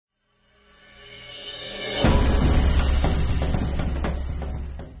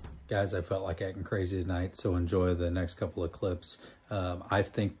Guys, I felt like acting crazy tonight, so enjoy the next couple of clips. I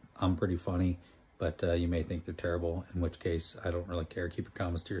think I'm pretty funny, but you may think they're terrible, in which case I don't really care. Keep your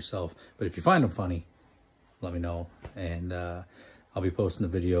comments to yourself. But if you find them funny, let me know. And I'll be posting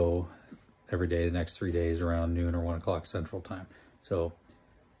the video every day the next 3 days around noon or 1 o'clock Central Time. So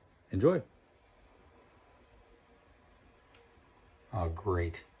enjoy. Oh,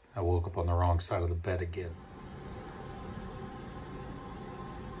 great. I woke up on the wrong side of the bed again.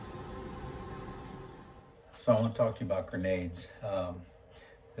 So I want to talk to you about grenades.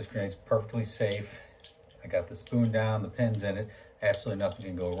 This grenade's perfectly safe. I got the spoon down, the pin's in it. Absolutely nothing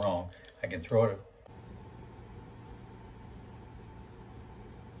can go wrong. I can throw it